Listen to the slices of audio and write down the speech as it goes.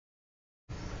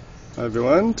Hi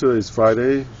everyone, today is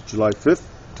Friday, July 5th,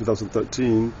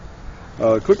 2013.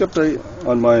 Quick update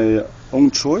on my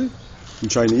Ong Choy in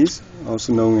Chinese,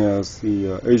 also known as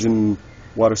the Asian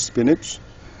water spinach.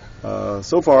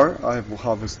 So far, I have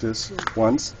harvested this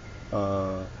once.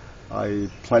 I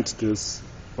planted this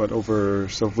over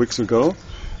several weeks ago,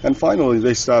 and finally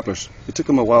they established. It took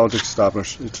them a while to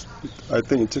establish. I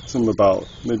think it took them about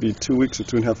maybe 2 weeks or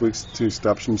 2.5 weeks to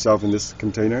establish themselves in this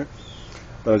container.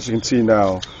 But as you can see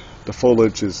now, the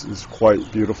foliage is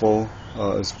quite beautiful.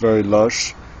 It's very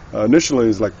lush. Initially,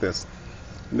 it's like this.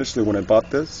 Initially, when I bought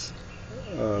this,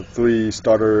 3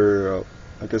 starter,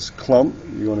 I guess clump,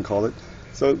 you want to call it.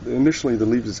 So initially, the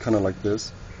leaves is kind of like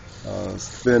this,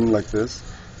 thin like this.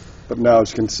 But now, as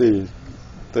you can see,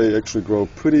 they actually grow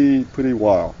pretty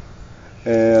wild.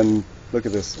 And look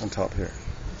at this on top here.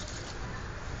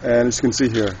 And as you can see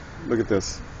here, look at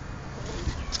this.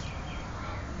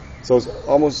 So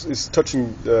it's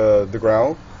touching the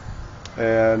ground,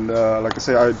 and like I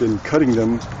say, I've been cutting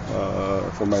them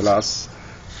for my last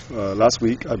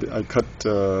week. I cut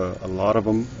a lot of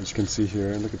them, as you can see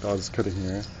here. Look at all this cutting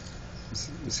here,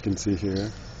 as you can see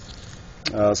here.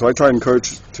 So I try and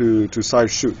encourage to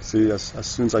side shoot. See, as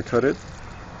soon as I cut it,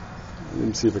 let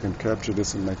me see if I can capture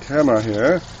this in my camera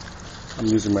here. I'm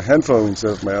using my handphone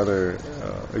instead of my other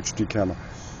HD camera.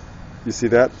 You see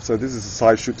that? So this is the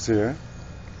side shoots here.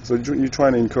 So you're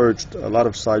trying to encourage a lot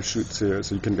of side shoots here,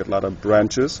 so you can get a lot of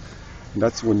branches. And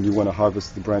that's when you want to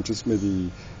harvest the branches,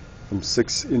 maybe from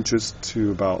 6 inches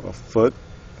to about a foot.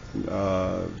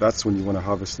 That's when you want to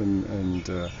harvest them, and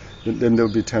then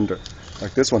they'll be tender.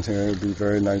 Like this one here, it'll be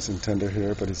very nice and tender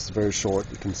here, but it's very short.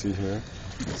 You can see here.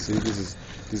 See, this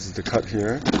is the cut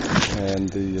here, and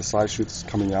the side shoots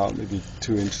coming out maybe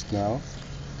 2 inches now.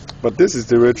 But this is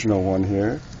the original one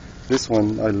here. This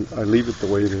one I leave it the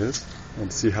way it is,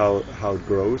 and see how it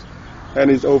grows, and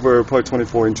it's over probably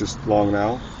 24 inches long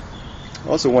now.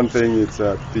 Also, one thing is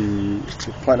that the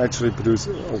plant actually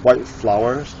produces white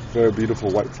flowers, very beautiful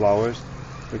white flowers.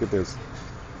 Look at this.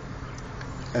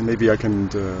 And maybe I can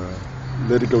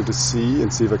let it go to seed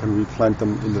and see if I can replant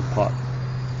them in the pot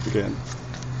again.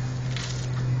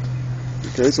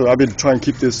 Okay, so I've been trying to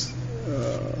keep this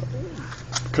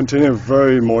container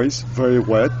very moist, very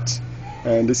wet,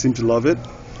 and they seem to love it.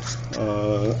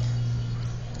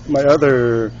 My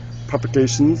other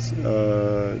propagations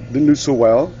didn't do so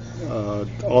well.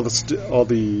 All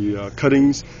the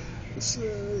cuttings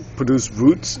produce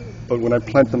roots, but when I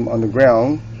plant them on the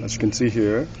ground, as you can see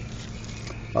here,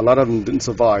 a lot of them didn't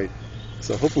survive.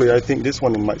 So hopefully, I think this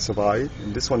one might survive,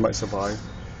 and this one might survive.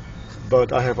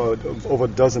 But I have over a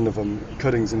dozen of them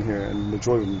cuttings in here, and the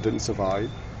majority of them didn't survive.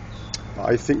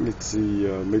 I think it's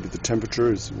maybe the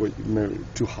temperature is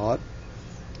too hot.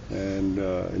 And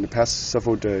in the past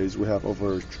several days, we have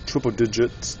over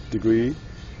triple-digit degree,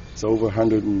 so over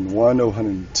 101 or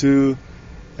 102.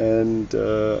 And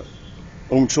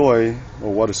Ong Choy,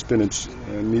 or water spinach,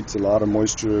 needs a lot of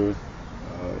moisture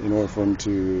in order for them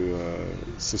to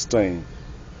sustain.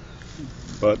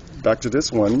 But back to this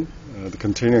one, the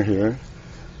container here,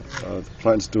 the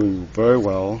plant's doing very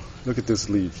well. Look at this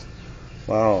leaf.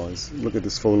 Wow! Look at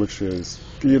this foliage here. It's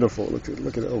beautiful. Look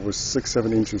at it, over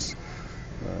 6-7 inches.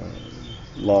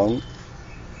 Long,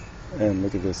 and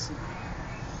look at this.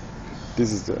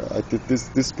 This is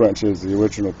this branch is the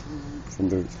original from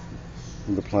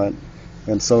the plant,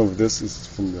 and some of this is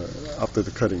from after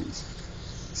the cuttings.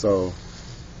 So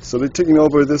they're taking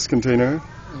over this container.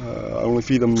 I only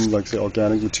feed them, like say,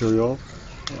 organic material.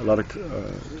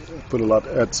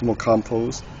 Add some more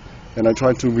compost, and I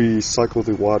try to recycle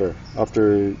the water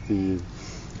after I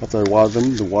water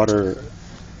them. The water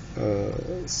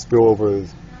spill over in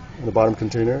the bottom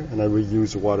container, and I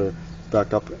reuse the water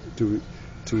back up to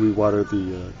rewater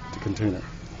the container.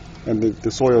 And the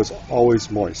soil is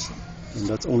always moist, and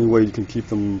that's the only way you can keep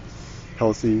them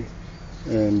healthy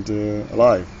and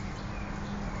alive.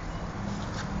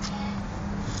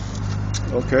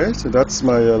 Okay, so that's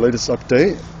my latest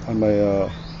update on my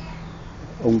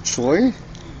Ong Choy,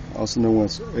 also known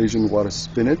as Asian water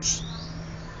spinach.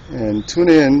 And tune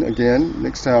in again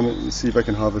next time and see if I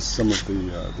can harvest some of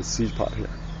the seed pot here.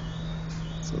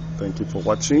 So thank you for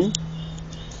watching,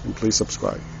 and please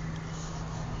subscribe.